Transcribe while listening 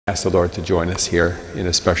ask the Lord to join us here in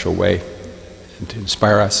a special way and to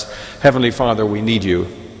inspire us. Heavenly Father, we need you.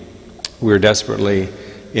 We're desperately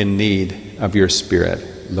in need of your Spirit,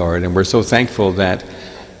 Lord, and we're so thankful that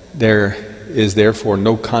there is therefore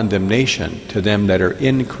no condemnation to them that are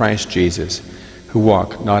in Christ Jesus, who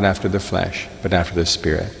walk not after the flesh, but after the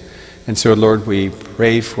Spirit. And so, Lord, we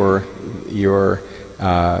pray for your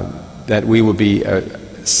that we will be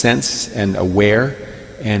sense and aware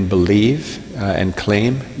and believe and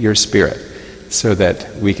claim your Spirit, so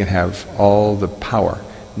that we can have all the power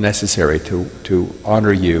necessary to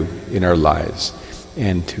honor you in our lives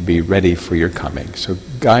and to be ready for your coming. So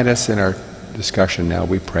guide us in our discussion now,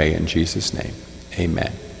 we pray in Jesus' name.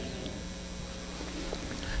 Amen.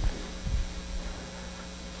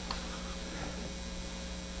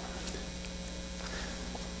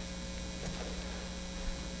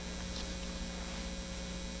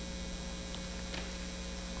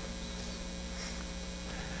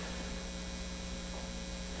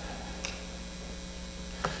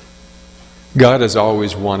 God has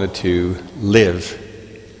always wanted to live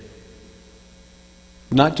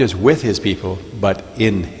not just with his people, but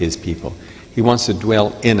in his people. He wants to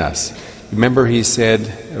dwell in us. Remember, he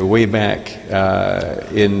said way back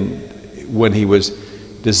when he was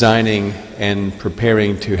designing and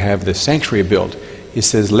preparing to have the sanctuary built, he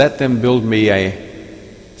says, "Let them build me a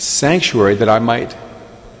sanctuary that I might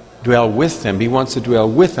dwell with them." He wants to dwell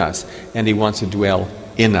with us, and he wants to dwell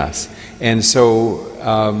in us. And so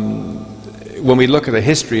when we look at the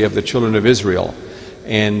history of the children of Israel,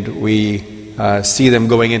 and we see them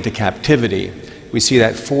going into captivity, we see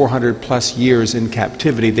that 400 plus years in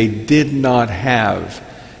captivity, they did not have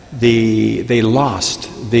they lost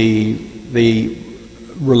the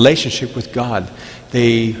relationship with God.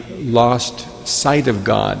 They lost sight of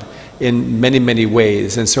God in many, many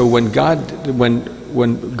ways. And so when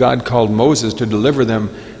God called Moses to deliver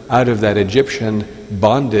them out of that Egyptian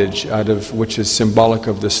bondage, which is symbolic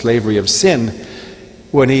of the slavery of sin,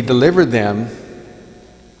 when he delivered them,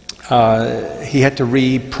 he had to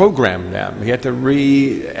reprogram them. He had to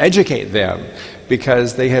re-educate them,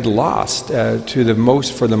 because they had lost,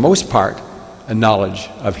 for the most part, a knowledge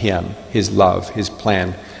of him, his love, his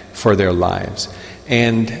plan for their lives.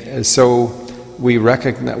 And so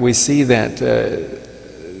we see that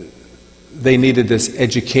they needed this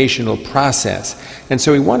educational process. And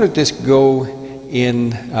so we want to just go in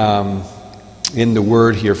the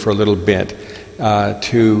Word here for a little bit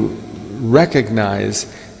to recognize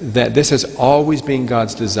that this has always been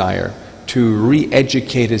God's desire, to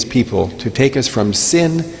re-educate his people, to take us from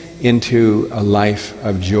sin into a life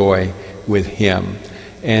of joy with him.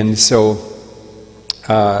 And so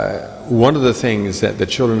one of the things that the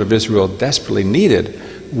children of Israel desperately needed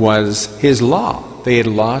was his law. They had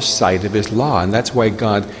lost sight of his law, and that's why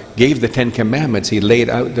God gave the 10 Commandments. He laid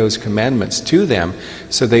out those commandments to them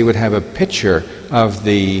so they would have a picture of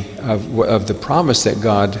the promise that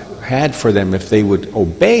God had for them if they would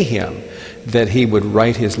obey him, that he would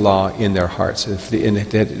write his law in their hearts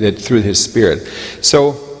through his Spirit.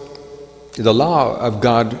 So the law of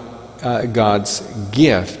God's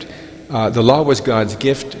gift, the law was God's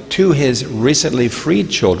gift to his recently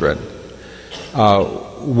freed children,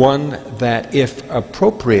 one that, if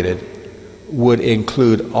appropriated, would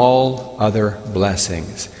include all other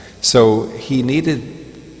blessings. So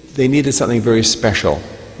they needed something very special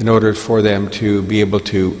in order for them to be able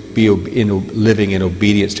to be living in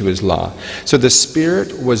obedience to his law. So the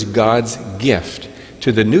Spirit was God's gift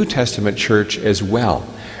to the New Testament church as well.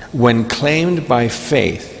 When claimed by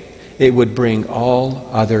faith, it would bring all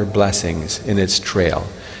other blessings in its trail.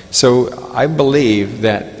 So I believe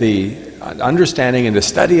that the understanding and the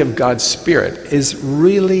study of God's Spirit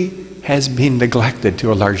has been neglected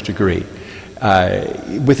to a large degree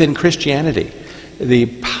within Christianity. The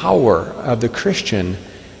power of the Christian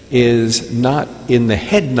is not in the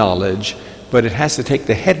head knowledge, but it has to take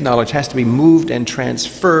the head knowledge, has to be moved and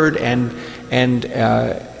transferred and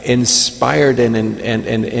inspired and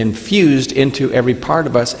infused into every part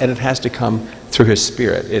of us, and it has to come through his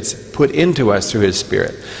Spirit. It's put into us through his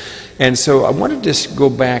Spirit. And so I want to just go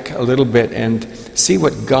back a little bit and see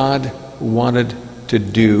what God wanted to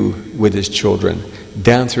do with his children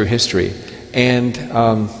down through history, and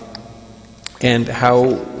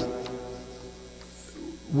how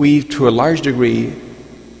we, to a large degree,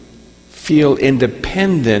 feel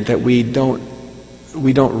independent, that we don't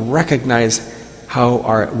recognize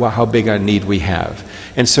how big a need we have.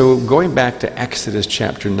 And so going back to Exodus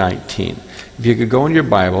chapter 19, if you could go in your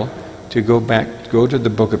Bible to go to the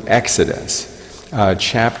book of Exodus,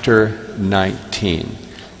 chapter 19.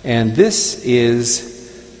 And this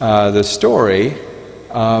is the story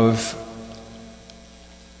of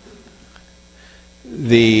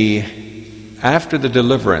after the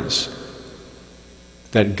deliverance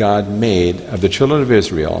that God made of the children of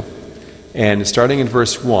Israel, and starting in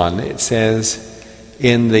verse 1, it says,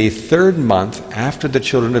 in the 3rd month after the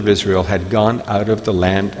children of Israel had gone out of the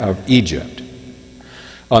land of Egypt,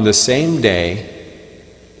 on the same day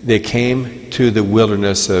they came to the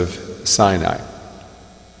wilderness of Sinai.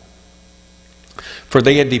 For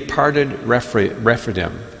they had departed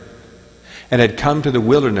Rephidim and had come to the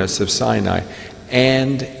wilderness of Sinai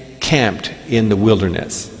and camped in the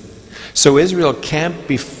wilderness. So Israel camped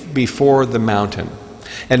before the mountain.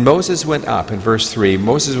 And Moses went up, in verse 3,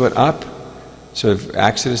 Moses went up, so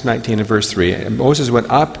Exodus 19 and verse 3, and Moses went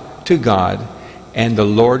up to God, and the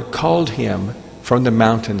Lord called him from the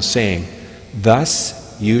mountain, saying,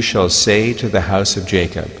 Thus you shall say to the house of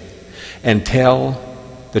Jacob, and tell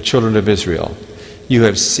the children of Israel, You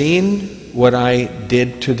have seen what I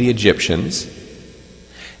did to the Egyptians,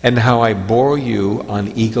 and how I bore you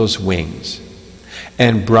on eagle's wings,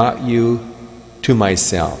 and brought you to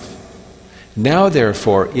myself. Now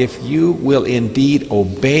therefore, if you will indeed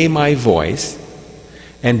obey my voice,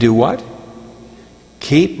 and do what?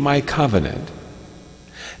 Keep my covenant,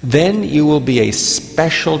 then you will be a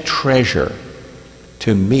special treasure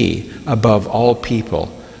to me above all people,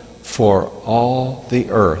 for all the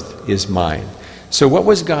earth is mine. So what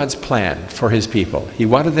was God's plan for his people? He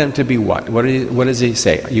wanted them to be what? What does he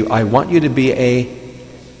say? I want you to be a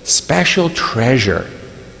special treasure.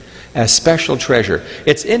 A special treasure.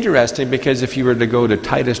 It's interesting because if you were to go to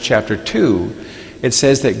Titus chapter 2, it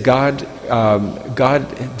says that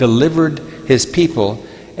God delivered his people,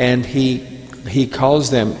 and he calls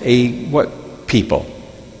them a what people?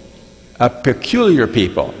 A peculiar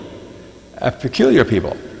people. A peculiar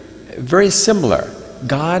people. Very similar.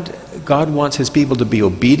 God wants his people to be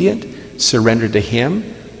obedient, surrendered to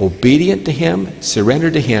him, obedient to him,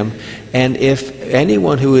 surrendered to him. And if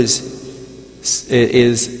anyone who is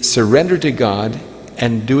surrendered to God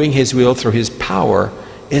and doing his will through his power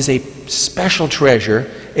is a special treasure,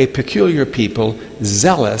 a peculiar people,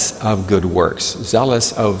 zealous of good works,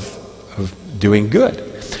 zealous of doing good.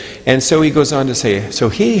 And so he goes on to say, so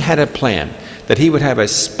he had a plan that he would have a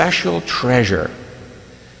special treasure.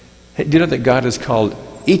 Do you know that God has called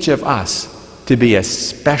each of us to be a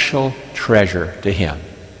special treasure to him?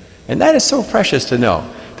 And that is so precious to know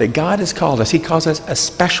that God has called us. He calls us a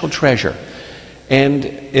special treasure. And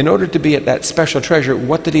in order to be at that special treasure,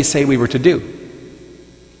 what did he say we were to do?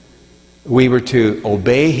 We were to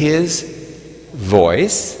obey his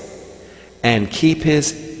voice and keep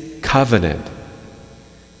his covenant.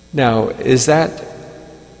 Now, is that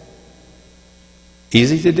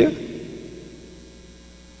easy to do?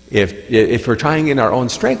 If we're trying in our own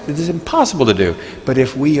strength, it is impossible to do. But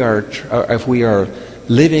if we are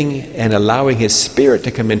living and allowing his Spirit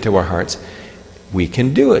to come into our hearts, we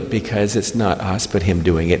can do it, because it's not us but him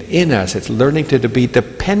doing it in us. It's learning to be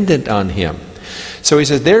dependent on him. So he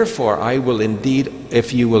says, therefore,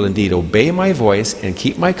 if you will indeed obey my voice and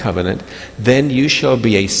keep my covenant, then you shall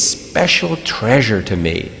be a special treasure to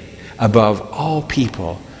me above all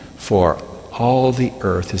people, for all the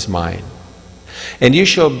earth is mine. And you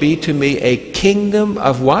shall be to me a kingdom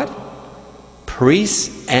of what?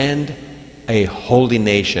 Priests and a holy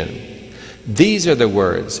nation. These are the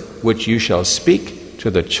words which you shall speak to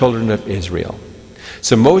the children of Israel.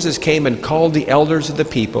 So Moses came and called the elders of the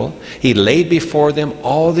people. He laid before them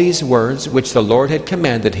all these words which the Lord had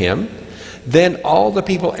commanded him. Then all the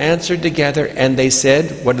people answered together, and they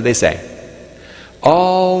said, what did they say?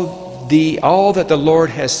 All that the Lord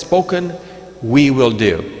has spoken, we will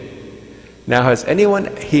do. Now, has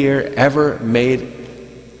anyone here ever made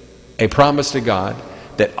a promise to God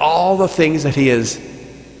that all the things that he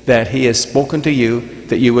has spoken to you,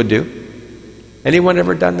 that you would do? Anyone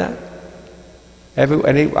ever done that?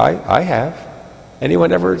 I have.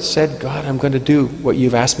 Anyone ever said, God, I'm going to do what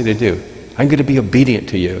you've asked me to do. I'm going to be obedient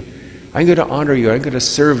to you. I'm going to honor you. I'm going to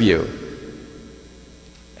serve you.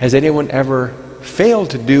 Has anyone ever failed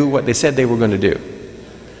to do what they said they were going to do?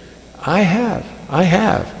 I have.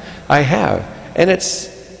 And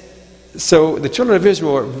so the children of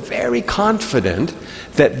Israel were very confident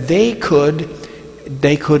that they could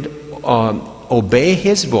obey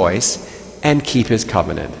his voice and keep his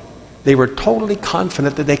covenant. They were totally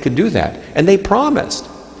confident that they could do that. And they promised,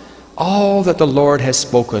 all that the Lord has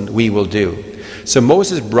spoken, we will do. So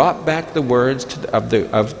Moses brought back the words of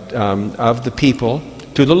the people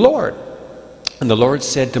to the Lord. And the Lord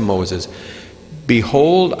said to Moses,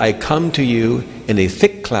 behold, I come to you in a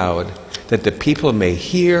thick cloud, that the people may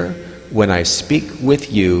hear when I speak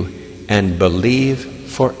with you and believe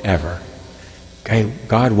forever. Okay,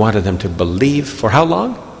 God wanted them to believe for how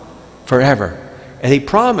long? Forever. And he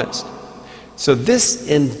promised. So this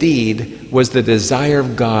indeed was the desire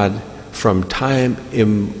of God from time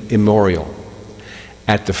immemorial.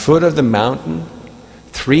 At the foot of the mountain,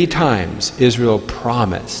 3 times Israel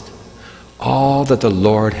promised, all that the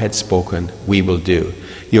Lord had spoken, we will do.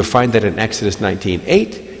 You'll find that in Exodus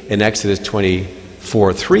 19:8, in Exodus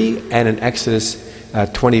 24:3, and in Exodus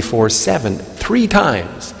 24:7. 3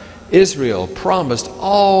 times Israel promised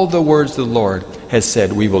all the words the Lord has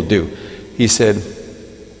said we will do. He said,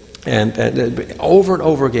 and over and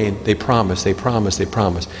over again, they promised.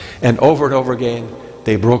 And over again,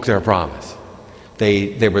 they broke their promise.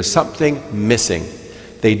 There was something missing.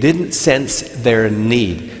 They didn't sense their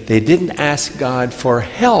need. They didn't ask God for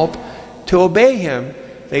help to obey him.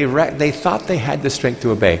 They thought they had the strength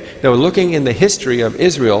to obey. Now, looking in the history of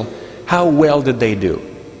Israel, how well did they do?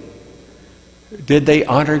 Did they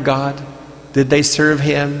honor God? Did they serve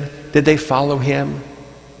him? Did they follow him?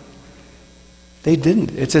 They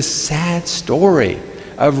didn't. It's a sad story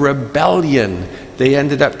of rebellion. They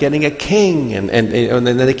ended up getting a king, and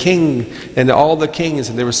the king, and all the kings,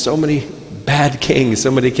 and there were so many bad kings, so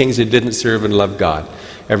many kings who didn't serve and love God.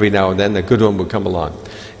 Every now and then the good one would come along.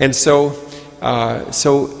 And so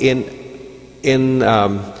in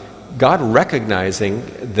God recognizing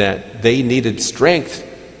that they needed strength,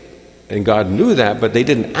 and God knew that, but they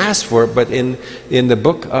didn't ask for it. But in the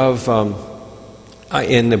book of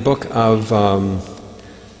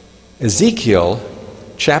Ezekiel,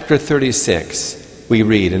 chapter 36, we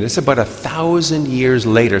read, and it's about 1,000 years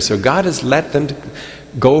later. So God has let them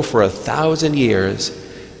go for 1,000 years,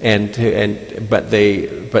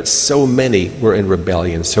 but so many were in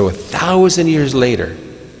rebellion. So 1,000 years later,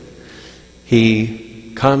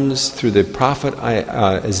 he comes through the prophet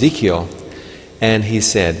Ezekiel, and he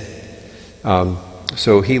said,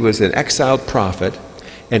 so he was an exiled prophet,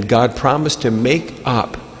 and God promised to make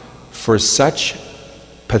up for such a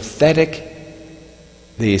pathetic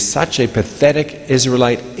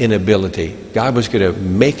Israelite inability. God was going to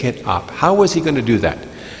make it up. How was he going to do that?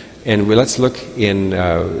 And let's look in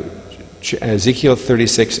Ezekiel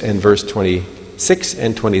 36 and verse 26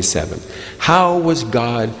 and 27. How was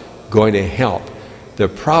God going to help the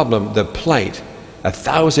problem, the plight,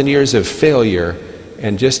 1,000 years of failure,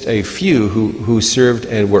 and just a few who served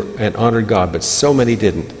and honored God, but so many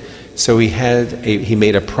didn't? So he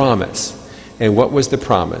made a promise. And what was the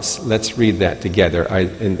promise? Let's read that together.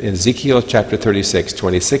 In Ezekiel chapter 36,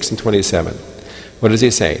 26 and 27. What does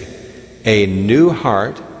he say? A new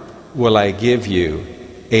heart will I give you.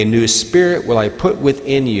 A new spirit will I put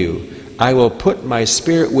within you. I will put my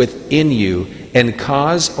spirit within you and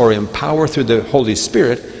cause or empower through the Holy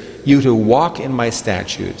Spirit you to walk in my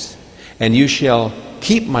statutes. And you shall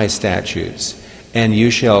keep my statutes. And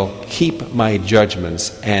you shall keep my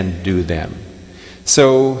judgments and do them.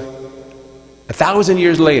 So 1,000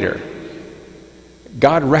 years later,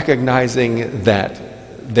 God recognizing that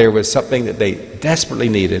there was something that they desperately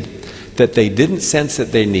needed, that they didn't sense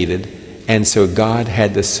that they needed, and so God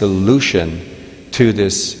had the solution to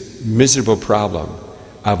this miserable problem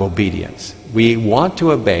of obedience. We want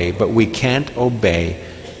to obey, but we can't obey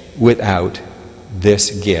without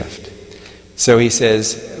this gift. So he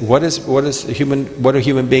says, what do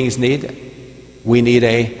human beings need? We need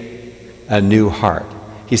a new heart.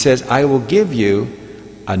 He says, I will give you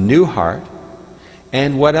a new heart,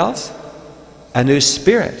 and what else? A new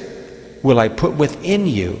spirit will I put within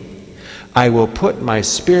you. I will put my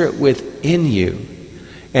spirit within you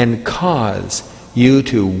and cause you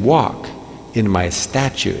to walk in my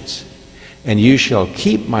statutes, and you shall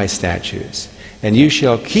keep my statutes, and you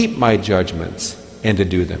shall keep my judgments, and to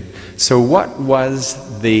do them. So what was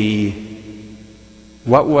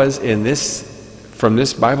in this, from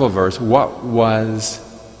this Bible verse, what was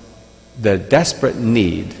the desperate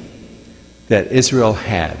need that Israel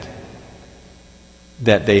had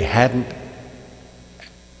that they hadn't,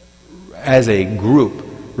 as a group,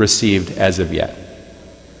 received as of yet?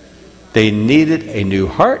 They needed a new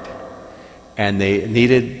heart, and and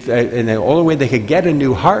the only way they could get a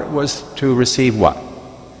new heart was to receive what?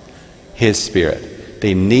 His Spirit.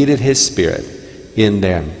 They needed His Spirit in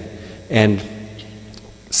them. And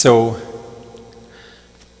so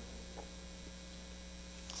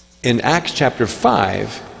in Acts chapter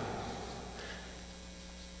 5,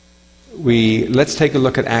 let's take a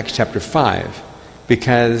look at Acts chapter 5,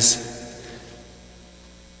 because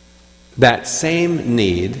that same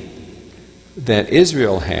need that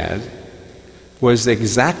Israel had was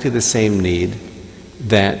exactly the same need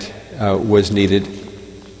that was needed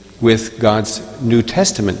with God's New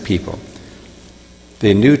Testament people.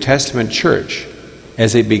 The New Testament church,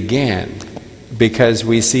 as it began, because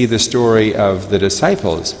we see the story of the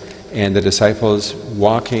disciples, and the disciples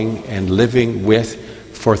walking and living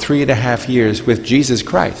for 3.5 years with Jesus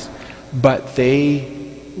Christ. But they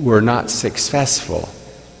were not successful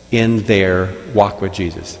in their walk with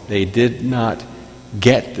Jesus. They didn't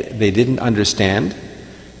understand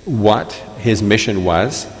what his mission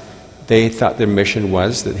was. They thought their mission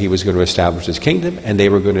was that he was going to establish his kingdom, and they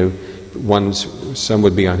were going to, some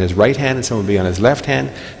would be on his right hand and some would be on his left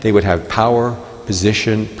hand. They would have power,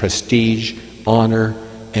 position, prestige, honor,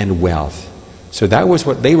 and wealth. So that was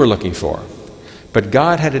what they were looking for. But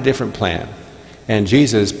God had a different plan, and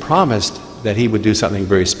Jesus promised that he would do something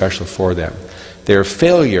very special for them. Their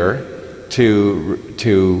failure to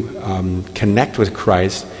connect with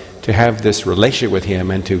Christ, to have this relationship with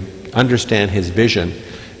him, and to understand his vision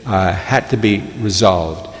had to be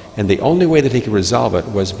resolved. And the only way that he could resolve it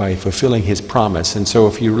was by fulfilling his promise. And so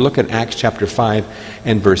if you look at Acts chapter 5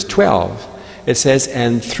 and verse 12, it says,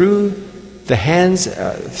 "And through the hands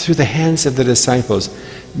of the disciples,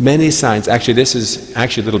 many signs." Actually, this is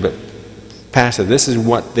actually a little bit passive. This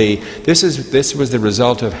was the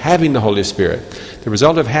result of having the Holy Spirit. The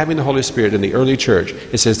result of having the Holy Spirit in the early church.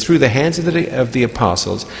 It says, "Through the hands of the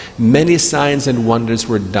apostles, many signs and wonders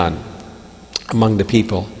were done among the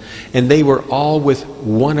people, and they were all with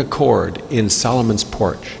one accord in Solomon's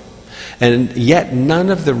porch. And yet none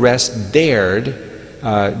of the rest dared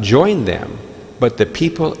join them, but the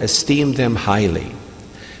people esteemed them highly."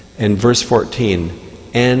 In verse 14,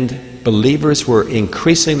 "And believers were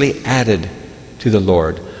increasingly added to the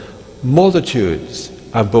Lord, multitudes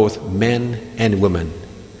of both men and women."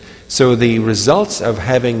 So the results of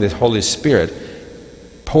having the Holy Spirit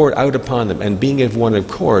poured out upon them and being of one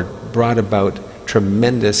accord brought about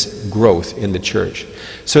tremendous growth in the church,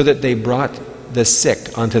 so that they brought the sick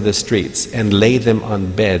onto the streets and laid them on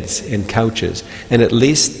beds and couches, and at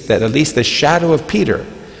least the shadow of Peter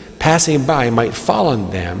passing by might fall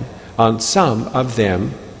on some of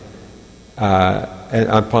them. And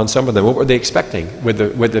upon some of them, what were they expecting? With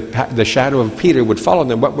the shadow of Peter would fall on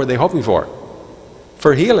them, what were they hoping for?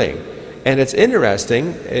 For healing. And it's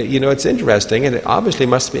interesting, and it obviously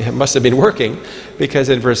must have been working, because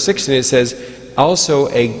in verse 16 it says, "Also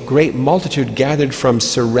a great multitude gathered from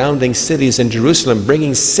surrounding cities in Jerusalem,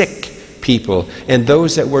 bringing sick people and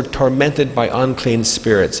those that were tormented by unclean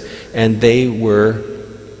spirits, and they were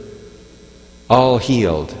all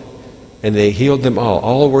healed." And they healed them all.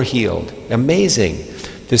 All were healed. Amazing.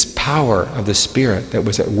 This power of the Spirit that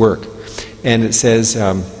was at work. And it says,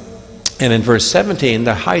 and in verse 17,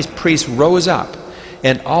 "The high priest rose up,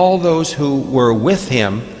 and all those who were with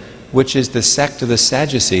him, which is the sect of the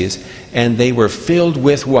Sadducees, and they were filled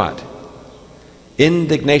with" what?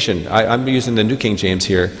 Indignation. I'm using the New King James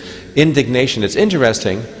here. Indignation. It's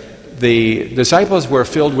interesting. The disciples were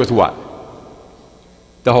filled with what?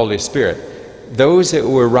 The Holy Spirit. Those that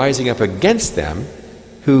were rising up against them,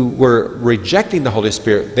 who were rejecting the Holy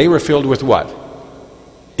Spirit, they were filled with what?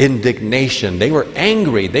 Indignation. They were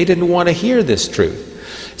angry. They didn't want to hear this truth.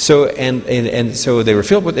 So so they were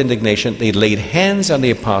filled with indignation. They laid hands on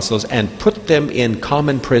the apostles and put them in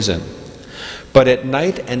common prison. But at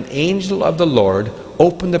night an angel of the Lord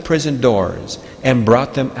opened the prison doors and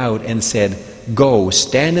brought them out and said, "Go,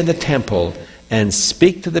 stand in the temple and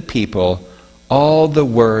speak to the people all the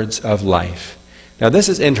words of life." Now this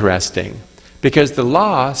is interesting, because the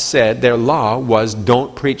law said, their law was,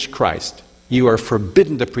 don't preach Christ. You are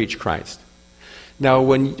forbidden to preach Christ. Now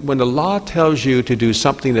when the law tells you to do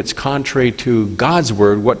something that's contrary to God's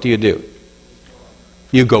word, what do?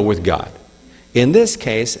 You go with God. In this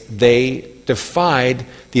case, they defied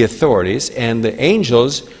the authorities, and the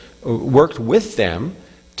angels worked with them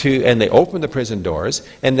and they opened the prison doors,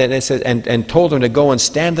 and then it says, and told them to go and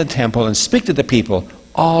stand in the temple and speak to the people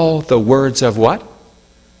all the words of what?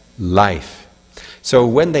 Life. So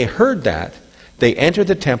when they heard that, they entered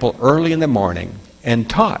the temple early in the morning and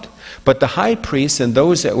taught. But the high priest and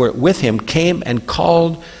those that were with him came and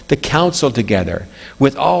called the council together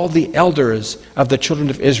with all the elders of the children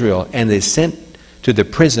of Israel, and they sent to the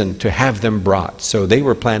prison to have them brought. So they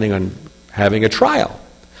were planning on having a trial.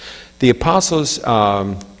 The apostles,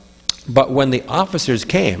 but when the officers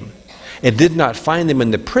came and did not find them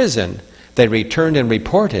in the prison, they returned and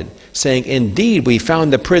reported, saying, "Indeed, we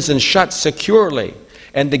found the prison shut securely,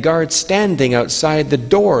 and the guards standing outside the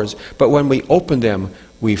doors. But when we opened them,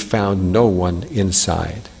 we found no one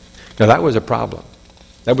inside." Now that was a problem.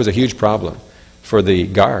 That was a huge problem for the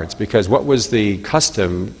guards, because what was the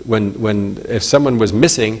custom if someone was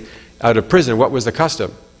missing out of prison? What was the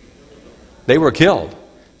custom? They were killed.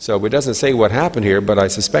 So it doesn't say what happened here, but I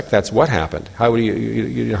suspect that's what happened. How would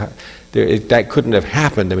that couldn't have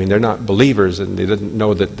happened. I mean, they're not believers, and they didn't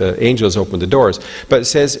know that the angels opened the doors. But it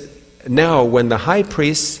says, Now when the high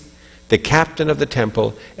priest, the captain of the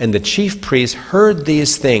temple, and the chief priests heard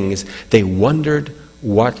these things, they wondered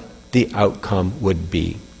what the outcome would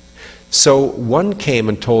be. So one came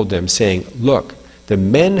and told them, saying, "Look, the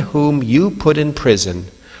men whom you put in prison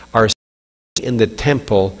are in the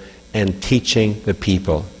temple and teaching the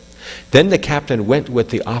people." Then the captain went with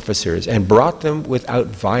the officers and brought them without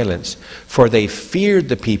violence, for they feared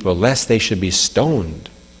the people, lest they should be stoned.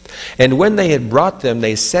 And when they had brought them,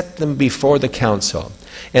 they set them before the council.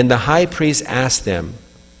 And the high priest asked them,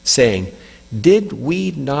 saying, "Did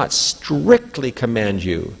we not strictly command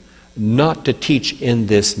you not to teach in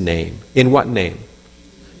this name?" In what name?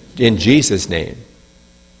 In Jesus' name.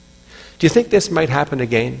 Do you think this might happen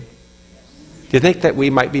again? Do you think that we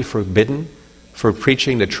might be forbidden for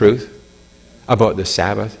preaching the truth about the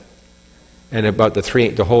Sabbath and about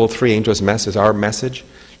the whole three angels' message, our message?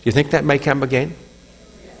 Do you think that might come again?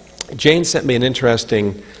 Jane sent me an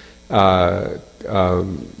interesting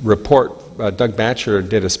report. Doug Batcher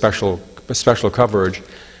did a special coverage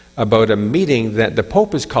about a meeting that the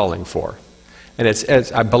Pope is calling for. And it's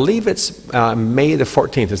I believe it's May the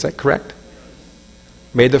 14th. Is that correct?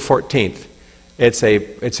 May the 14th. It's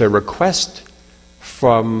a request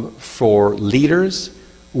for leaders,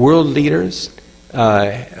 world leaders,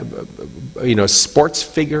 sports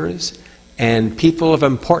figures, and people of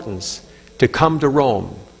importance to come to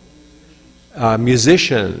Rome.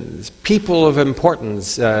 Musicians, people of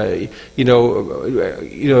importance. He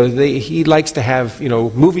likes to have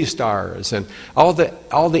movie stars and all the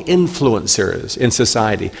influencers in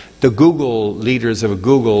society. The Google leaders of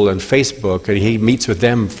Google and Facebook, and he meets with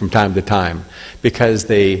them from time to time because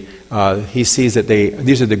he sees that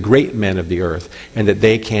these are the great men of the earth, and that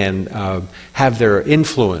they can have their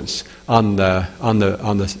influence on the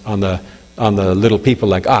little people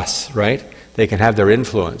like us, right? They can have their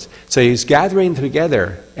influence. So he's gathering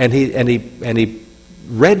together, and he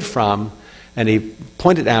read from, and he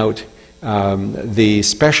pointed out his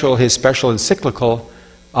special encyclical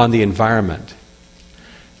on the environment.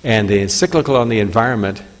 And the encyclical on the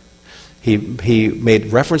environment, he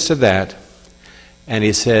made reference to that, and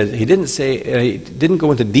he said he didn't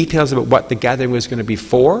go into details about what the gathering was going to be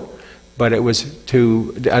for, but it was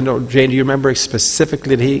to, I know, Jane, do you remember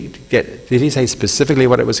specifically, did he say specifically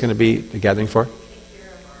what it was going to be, the gathering for? Take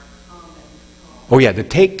care of our common home. Oh yeah, to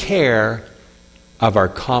take care of our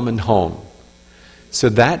common home. So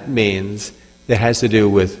that means it has to do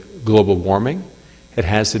with global warming, it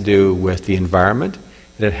has to do with the environment,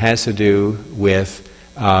 and it has to do with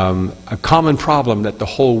a common problem that the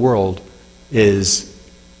whole world is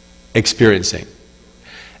experiencing.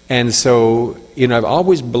 And so, I've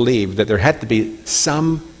always believed that there had to be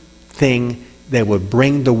something that would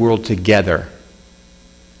bring the world together.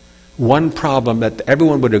 One problem that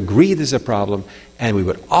everyone would agree there's a problem, and we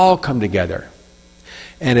would all come together.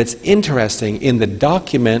 And it's interesting, in the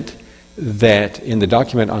document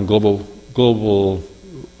on global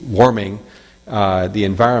warming, the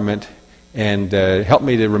environment, and help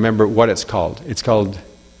me to remember what it's called. It's called,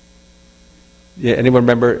 anyone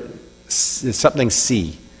remember? It's something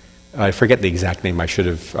C. I forget the exact name. I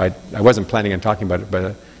wasn't planning on talking about it,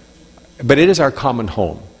 but it is our common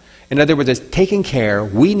home. In other words, it's taking care.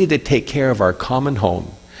 We need to take care of our common home.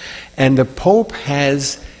 And the Pope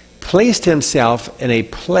has placed himself in a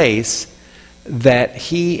place that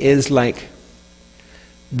he is like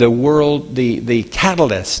the world, the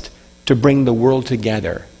catalyst to bring the world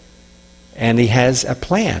together. And he has a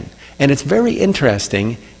plan. And it's very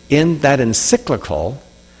interesting, in that encyclical,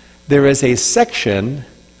 there is a section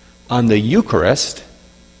on the Eucharist,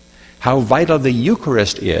 how vital the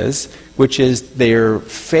Eucharist is, which is their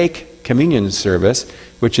fake communion service,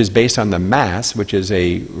 which is based on the Mass, which is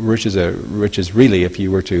really, if you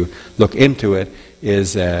were to look into it,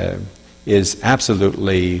 is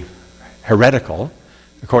absolutely heretical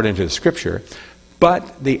according to the Scripture.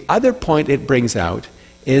 But the other point it brings out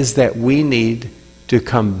is that we need to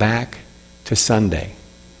come back to Sunday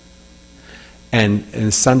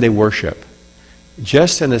and Sunday worship.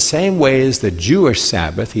 Just in the same way as the Jewish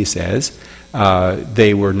Sabbath, he says,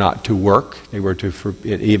 they were not to work.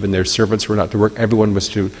 Even their servants were not to work. Everyone was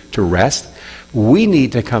to rest. We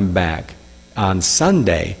need to come back on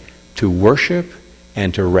Sunday to worship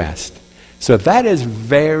and to rest. So that is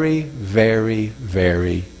very, very,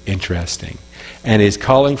 very interesting. And he's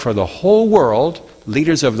calling for the whole world,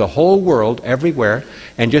 leaders of the whole world, everywhere.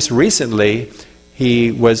 And just recently,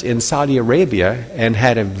 he was in Saudi Arabia and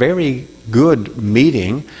had a very good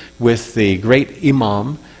meeting with the great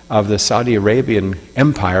Imam of the Saudi Arabian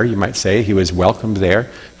Empire, you might say. He was welcomed there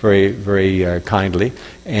very, very kindly.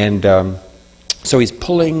 And so he's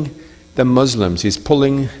pulling the Muslims, he's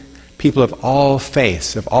pulling people of all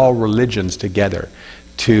faiths, of all religions together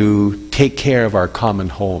to take care of our common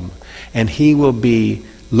home. And he will be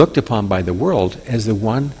looked upon by the world as the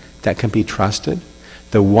one that can be trusted,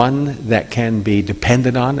 the one that can be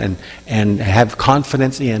depended on and have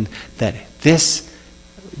confidence in, that this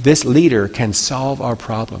leader can solve our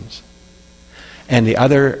problems. And the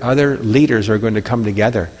other leaders are going to come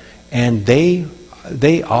together, and they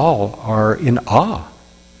all are in awe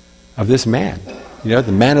of this man. You know,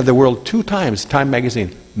 the man of the world, 2 times, Time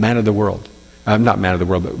magazine, man of the world. Not man of the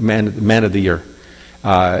world, but man of the year.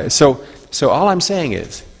 So all I'm saying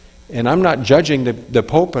is, and I'm not judging the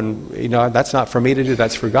Pope, and you know, that's not for me to do,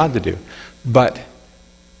 that's for God to do. But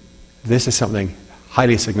this is something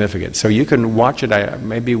highly significant. So you can watch it.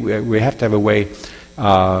 Maybe we have to have a way,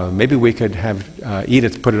 maybe we could have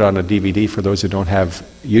Edith put it on a DVD for those who don't have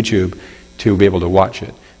YouTube to be able to watch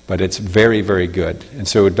it. But it's very, very good. And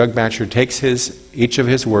so Doug Batcher takes each of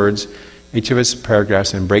his words, each of his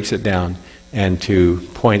paragraphs, and breaks it down and to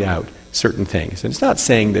point out certain things. And it's not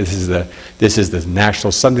saying this is the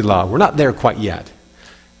national Sunday law. We're not there quite yet.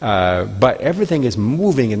 But everything is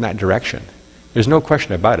moving in that direction. There's no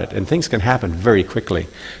question about it. And things can happen very quickly.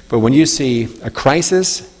 But when you see a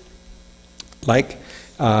crisis like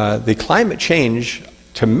the climate change,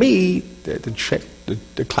 to me,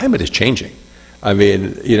 the climate is changing. I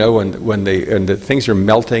mean, you know, when the things are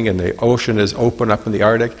melting and the ocean is open up in the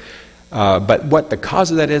Arctic. But what the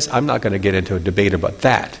cause of that is, I'm not going to get into a debate about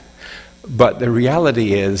that. But the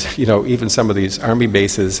reality is, you know, even some of these army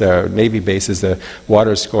bases, navy bases, the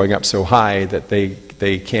water's going up so high that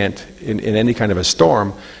they can't, in any kind of a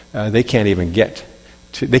storm, they can't even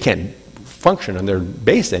they can't function on their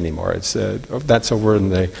base anymore. It's that's over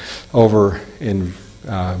in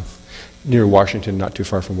near Washington, not too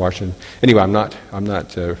far from Washington. Anyway, I'm not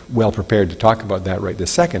well prepared to talk about that right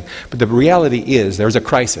this second. But the reality is, there's a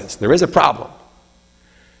crisis. There is a problem.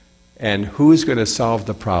 And who's going to solve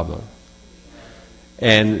the problem?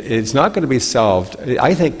 And it's not going to be solved.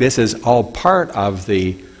 I think this is all part of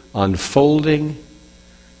the unfolding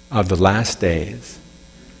of the last days.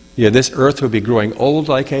 You know, this earth will be growing old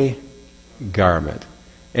like a garment.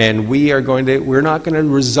 And we're not going to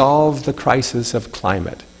resolve the crisis of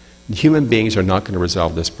climate. Human beings are not going to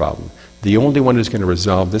resolve this problem. The only one who's going to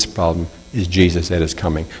resolve this problem is Jesus that is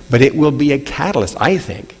coming. But it will be a catalyst, I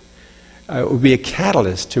think. It will be a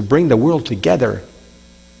catalyst to bring the world together,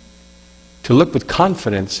 to look with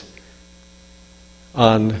confidence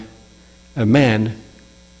on a man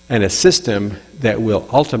and a system that will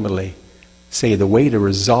ultimately say the way to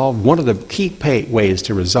resolve, one of the key ways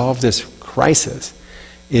to resolve this crisis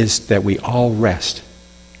is that we all rest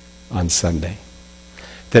on Sunday.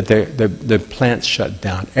 That the plants shut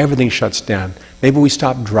down, everything shuts down. Maybe we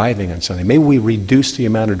stop driving on Sunday. Maybe we reduce the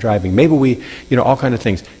amount of driving. Maybe we, you know, all kinds of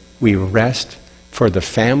things. We rest for the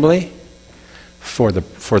family, for the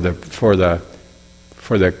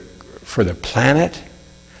planet,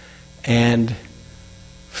 and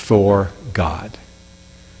for God.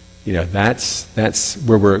 You know, that's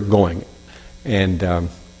where we're going, and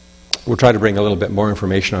we'll try to bring a little bit more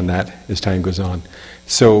information on that as time goes on.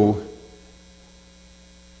 So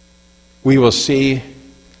we will see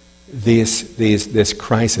this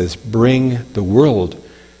crisis bring the world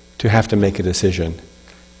to have to make a decision,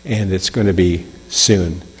 and it's going to be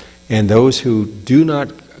soon. And those who do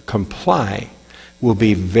not comply will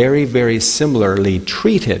be very, very similarly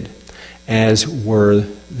treated as were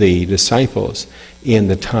the disciples in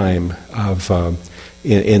the time of like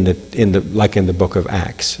in the book of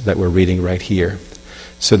Acts that we're reading right here.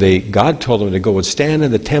 So God told them to go and stand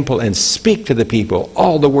in the temple and speak to the people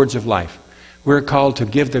all the words of life. We're called to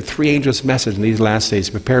give the 3 angels' message in these last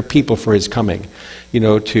days, prepare people for his coming. You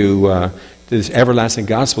know, this everlasting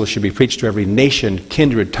gospel should be preached to every nation,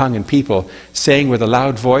 kindred, tongue, and people, saying with a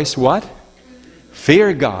loud voice, what?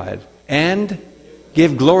 Fear God and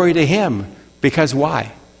give glory to him. Because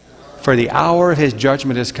why? For the hour of his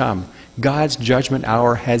judgment has come. God's judgment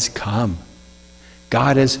hour has come.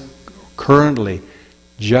 God is currently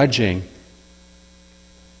judging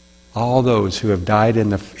all those who have died in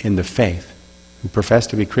the faith, who profess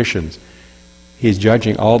to be Christians. He's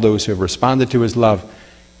judging all those who have responded to his love.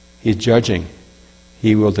 He's judging.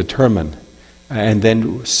 He will determine. And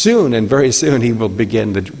then soon, and very soon, he will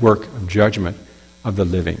begin the work of judgment of the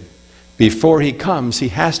living. Before he comes, he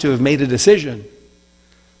has to have made a decision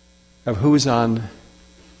of who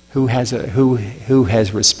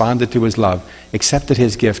has responded to his love, accepted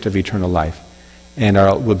his gift of eternal life, and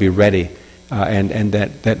will be ready, and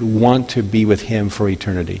that want to be with him for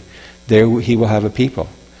eternity. There he will have a people.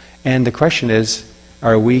 And the question is,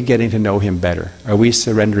 are we getting to know him better? Are we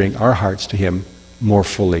surrendering our hearts to him more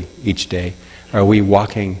fully each day? Are we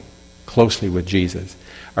walking closely with Jesus?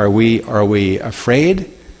 Are we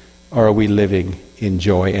afraid, or are we living in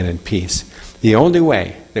joy and in peace? The only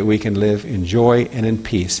way that we can live in joy and in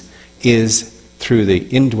peace is through the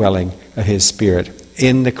indwelling of His Spirit.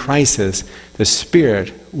 In the crisis, the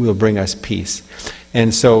Spirit will bring us peace.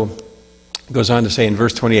 And so, it goes on to say in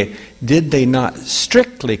verse 28, did they not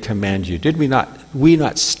strictly command you? Did we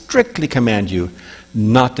not strictly command you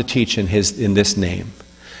not to teach in this name?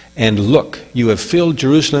 And look, you have filled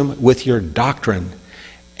Jerusalem with your doctrine,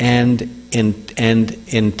 and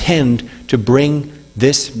intend to bring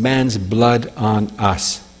this man's blood on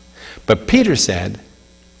us. But Peter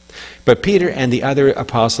and the other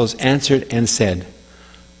apostles answered and said,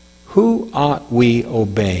 who ought we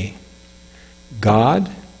obey? God?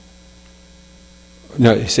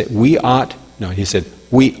 No, he said, we ought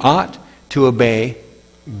to obey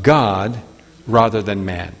God rather than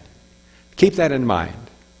man. Keep that in mind.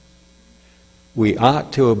 We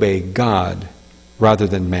ought to obey God rather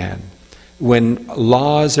than man. When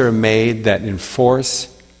laws are made that enforce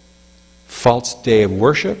false day of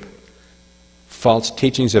worship, false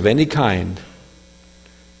teachings of any kind,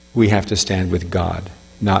 we have to stand with God,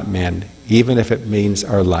 not men, even if it means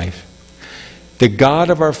our life. The God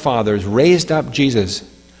of our fathers raised up Jesus,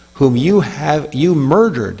 whom you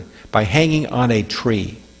murdered by hanging on a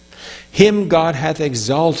tree. Him God hath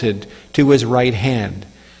exalted to His right hand,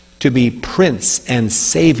 to be Prince and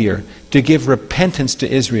Savior, to give repentance to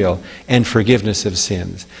Israel and forgiveness of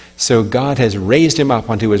sins. So God has raised Him up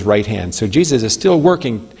onto His right hand. So Jesus is still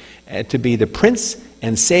working to be the Prince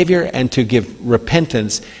and Savior, and to give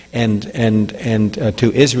repentance and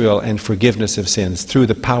to Israel and forgiveness of sins through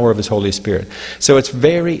the power of His Holy Spirit. So it's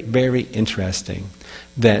very, very interesting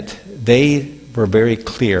that they were very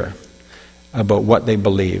clear about what they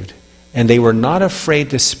believed. And they were not afraid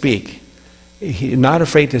to speak,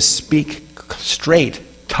 straight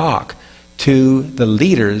talk to the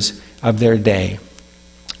leaders of their day.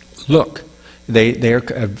 Look, they're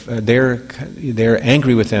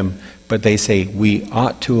angry with them, but they say, we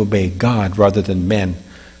ought to obey God rather than men.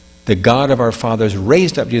 The God of our fathers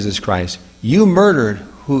raised up Jesus Christ. You murdered,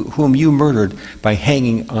 whom you murdered by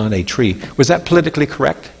hanging on a tree. Was that politically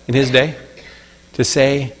correct in his day? To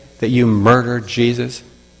say that you murdered Jesus?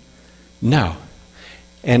 No.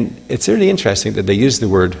 And it's really interesting that they use the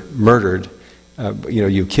word murdered,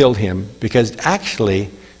 you killed him, because actually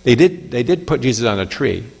they did put Jesus on a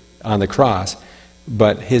tree, on the cross,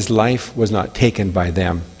 but his life was not taken by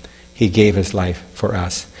them. He gave his life for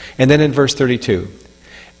us. And then in verse 32,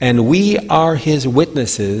 and we are his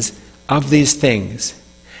witnesses of these things,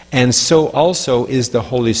 and so also is the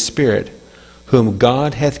Holy Spirit, whom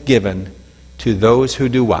God hath given to those who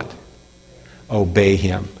do what? Obey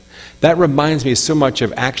him. That reminds me so much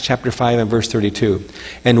of Acts chapter 5 and verse 32.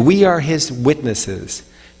 And we are his witnesses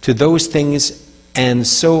to those things, and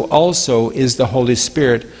so also is the Holy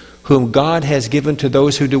Spirit, whom God has given to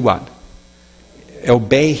those who do what?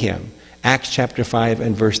 Obey him. Acts chapter 5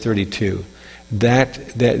 and verse 32. That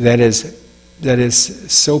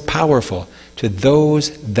is so powerful. To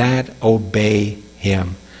those that obey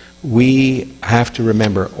him. We have to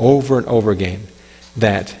remember over and over again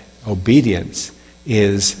that obedience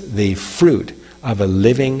is the fruit of a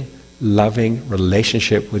living, loving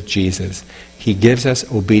relationship with Jesus. He gives us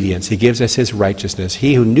obedience. He gives us his righteousness.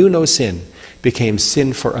 He who knew no sin became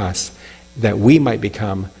sin for us, that we might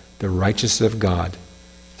become the righteousness of God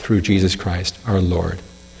through Jesus Christ our Lord.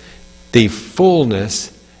 The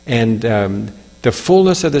fullness and the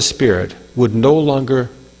fullness of the Spirit would no longer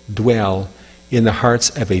dwell in the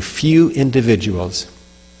hearts of a few individuals.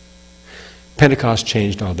 Pentecost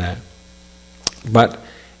changed all that. But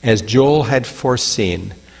as Joel had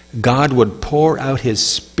foreseen, God would pour out his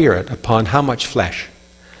Spirit upon how much flesh?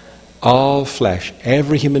 All flesh,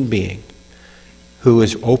 every human being who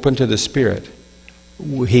is open to the Spirit,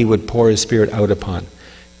 he would pour his Spirit out upon.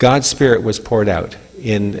 God's Spirit was poured out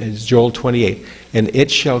in Joel 28. And it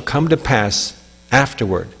shall come to pass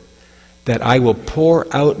afterward that I will pour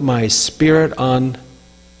out my Spirit on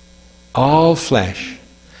all flesh.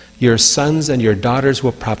 Your sons and your daughters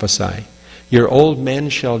will prophesy. Your old men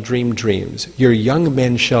shall dream dreams. Your young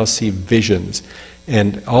men shall see visions.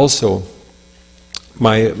 And also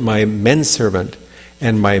my menservant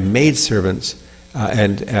and my maidservants,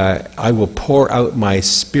 I will pour out my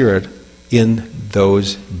Spirit in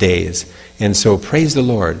those days. And so praise the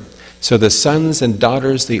Lord. So the sons and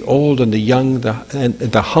daughters, the old and the young, and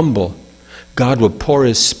the humble, God will pour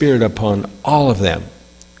his Spirit upon all of them.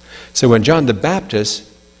 So when John the Baptist,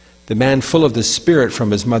 the man full of the Spirit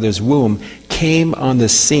from his mother's womb, came on the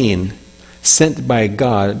scene, sent by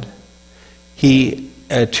God,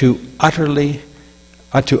 to utter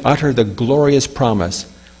the glorious promise,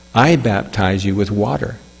 I baptize you with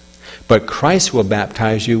water, but Christ will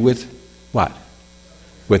baptize you with what?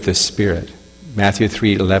 With the Spirit. Matthew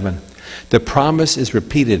 3:11. The promise is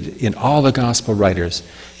repeated in all the gospel writers,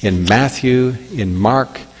 in Matthew, in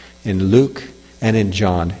Mark, in Luke, and in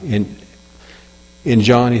John. In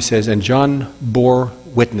John he says, and John bore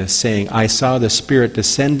witness, saying, I saw the Spirit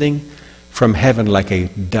descending from heaven like a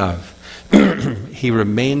dove. He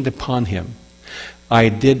remained upon him. I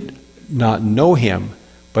did not know him,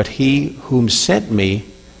 but he whom sent me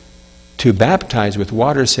to baptize with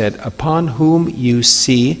water said, upon whom you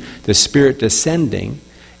see the Spirit descending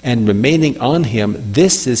and remaining on him,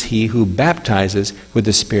 this is he who baptizes with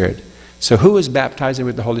the Spirit. So who is baptizing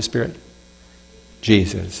with the Holy Spirit?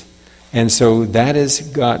 Jesus. And so that is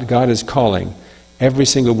God is calling every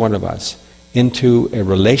single one of us into a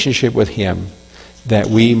relationship with him, that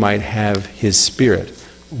we might have his Spirit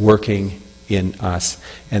working in us.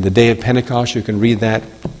 And the day of Pentecost, you can read that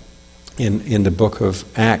in the book of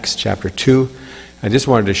Acts chapter 2. I just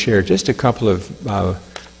wanted to share just a couple of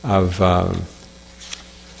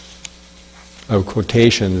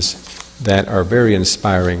quotations that are very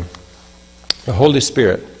inspiring. The Holy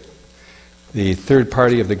Spirit, the third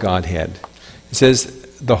party of the Godhead. It says,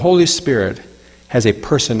 the Holy Spirit has a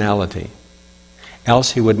personality,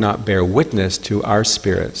 else he would not bear witness to our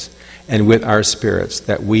spirits, and with our spirits,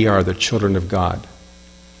 that we are the children of God.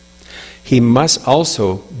 He must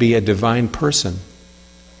also be a divine person,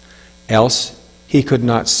 else he could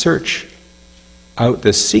not search out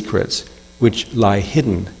the secrets which lie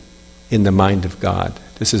hidden in the mind of God.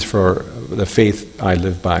 This is for the faith I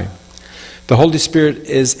live by. The Holy Spirit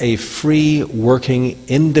is a free, working,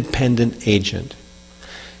 independent agent.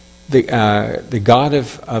 The God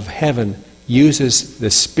of heaven uses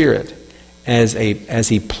the Spirit as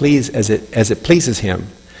it pleases him.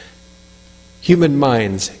 Human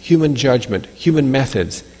minds, human judgment, human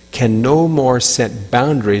methods can no more set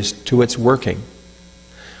boundaries to its working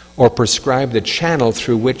or prescribe the channel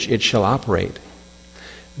through which it shall operate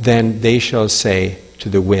than they shall say to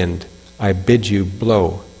the wind, I bid you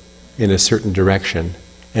blow in a certain direction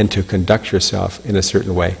and to conduct yourself in a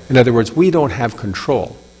certain way. In other words, we don't have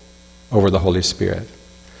control over the Holy Spirit.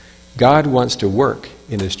 God wants to work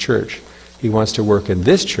in his church. He wants to work in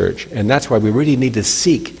this church, and that's why we really need to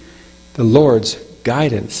seek the Lord's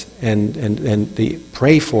guidance and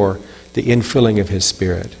pray for the infilling of his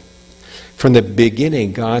Spirit. From the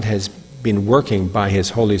beginning, God has been working by his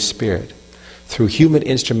Holy Spirit through human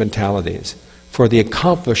instrumentalities for the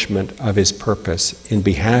accomplishment of his purpose in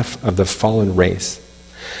behalf of the fallen race.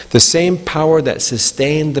 The same power that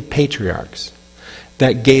sustained the patriarchs,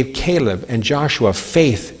 that gave Caleb and Joshua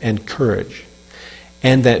faith and courage,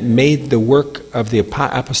 and that made the work of the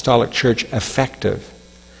apostolic church effective,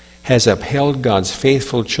 has upheld God's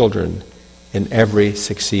faithful children in every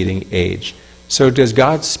succeeding age. So does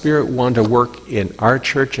God's Spirit want to work in our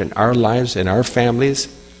church, in our lives, in our families?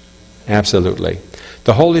 Absolutely.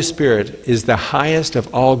 The Holy Spirit is the highest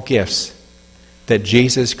of all gifts that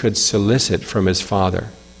Jesus could solicit from his Father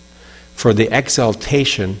for the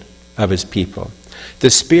exaltation of his people. The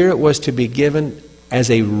Spirit was to be given as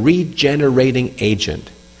a regenerating agent.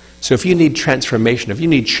 So if you need transformation, if you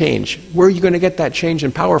need change, where are you going to get that change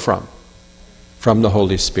and power from? From the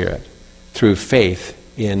Holy Spirit, through faith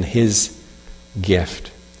in his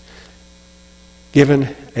gift.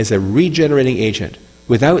 Given as a regenerating agent.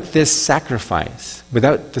 Without this sacrifice,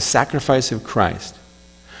 without the sacrifice of Christ,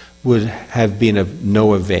 would have been of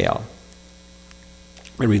no avail.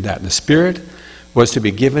 I read that. The Spirit was to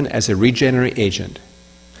be given as a regenerating agent.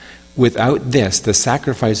 Without this, the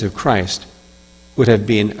sacrifice of Christ would have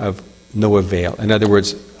been of no avail. In other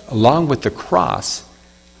words, along with the cross,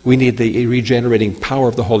 we need the regenerating power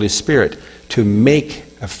of the Holy Spirit to make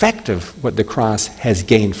effective what the cross has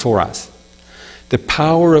gained for us. The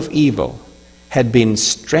power of evil had been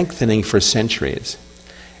strengthening for centuries,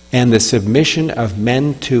 and the submission of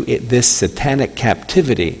men to this satanic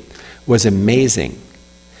captivity was amazing.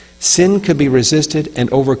 Sin could be resisted and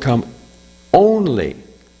overcome only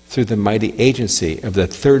through the mighty agency of the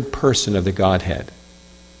third person of the Godhead,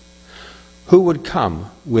 who would come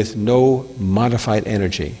with no modified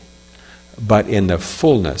energy, but in the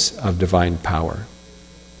fullness of divine power.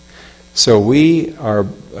 So we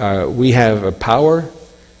have a power.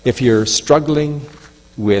 If you're struggling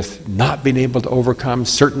with not being able to overcome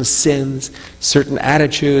certain sins, certain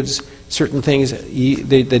attitudes, certain things,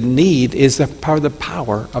 the need is the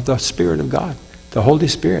power of the Spirit of God. The Holy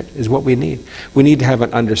Spirit is what we need. We need to have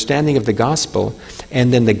an understanding of the gospel,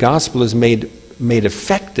 and then the gospel is made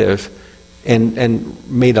effective and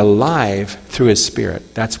made alive through His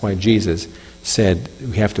Spirit. That's why Jesus said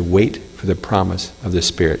we have to wait for the promise of the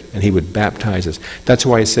Spirit, and He would baptize us. That's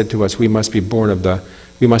why He said to us, we must be born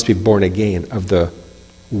again of the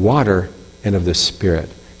water and of the Spirit.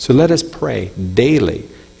 So let us pray daily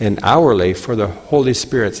and hourly for the Holy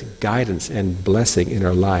Spirit's guidance and blessing in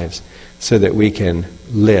our lives, so that we can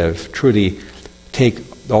live, truly take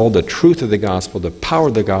all the truth of the gospel, the power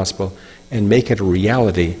of the gospel, and make it a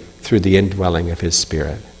reality through the indwelling of His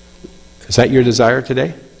Spirit. Is that your desire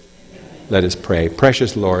today? Let us pray.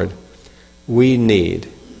 Precious Lord, we need,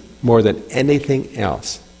 more than anything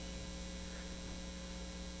else,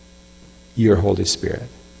 your Holy Spirit.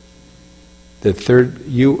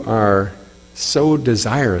 You are so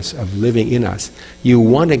desirous of living in us. You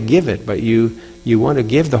want to give it, but you want to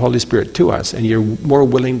give the Holy Spirit to us, and you're more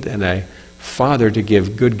willing than a father to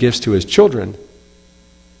give good gifts to his children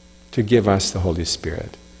to give us the Holy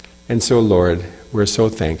Spirit. And so, Lord, we're so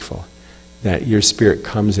thankful that your Spirit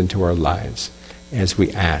comes into our lives as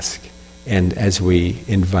we ask and as we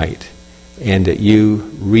invite, and that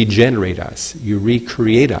you regenerate us, you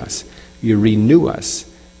recreate us, you renew us,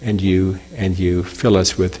 and you fill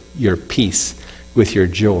us with your peace, with your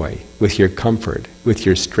joy, with your comfort, with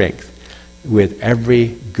your strength, with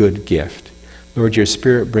every good gift. Lord, your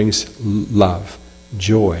Spirit brings love,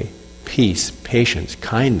 joy, peace, patience,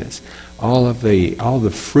 kindness, all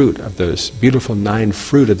the fruit of those beautiful 9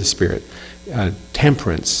 fruit of the Spirit,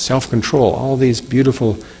 temperance, self-control, all these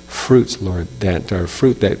beautiful fruits, Lord, that are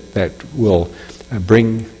fruit that will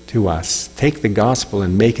bring to us. Take the gospel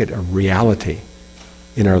and make it a reality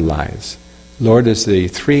in our lives. Lord, as the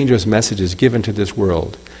 3 angels' message is given to this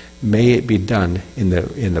world, may it be done in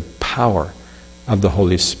the power of the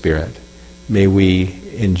Holy Spirit. May we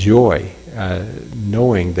enjoy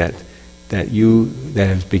knowing that you that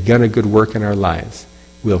have begun a good work in our lives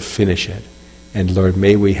will finish it. And Lord,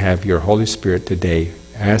 may we have your Holy Spirit today.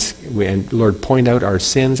 And Lord, point out our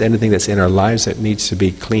sins, anything that's in our lives that needs to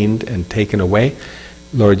be cleaned and taken away.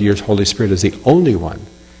 Lord, your Holy Spirit is the only one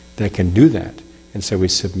that can do that. And so we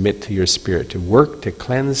submit to your Spirit to work, to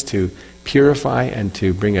cleanse, to purify, and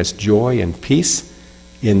to bring us joy and peace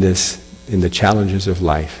in the challenges of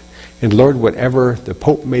life. And Lord, whatever the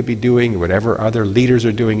Pope may be doing, whatever other leaders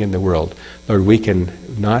are doing in the world, Lord, we can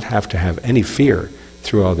not have to have any fear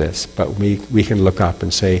through all this, but we can look up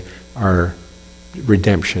and say, our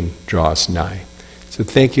redemption draws nigh. So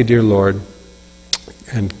thank you, dear Lord,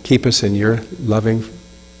 and keep us in your loving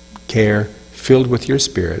care, filled with your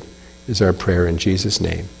Spirit, is our prayer in Jesus'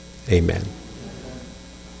 name. Amen.